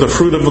drink of the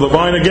fruit of the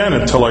vine again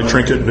until I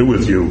drink it new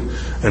with you.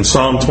 In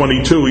Psalm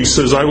 22, he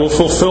says, I will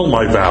fulfill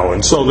my vow.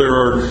 And so there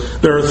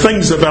are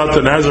things about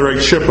the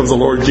Naziriteship of the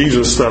Lord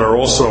Jesus that are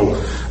also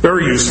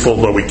very useful,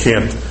 though we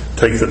can't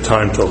take the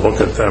time to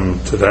look at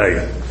them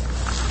today.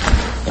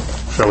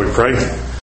 Shall we pray?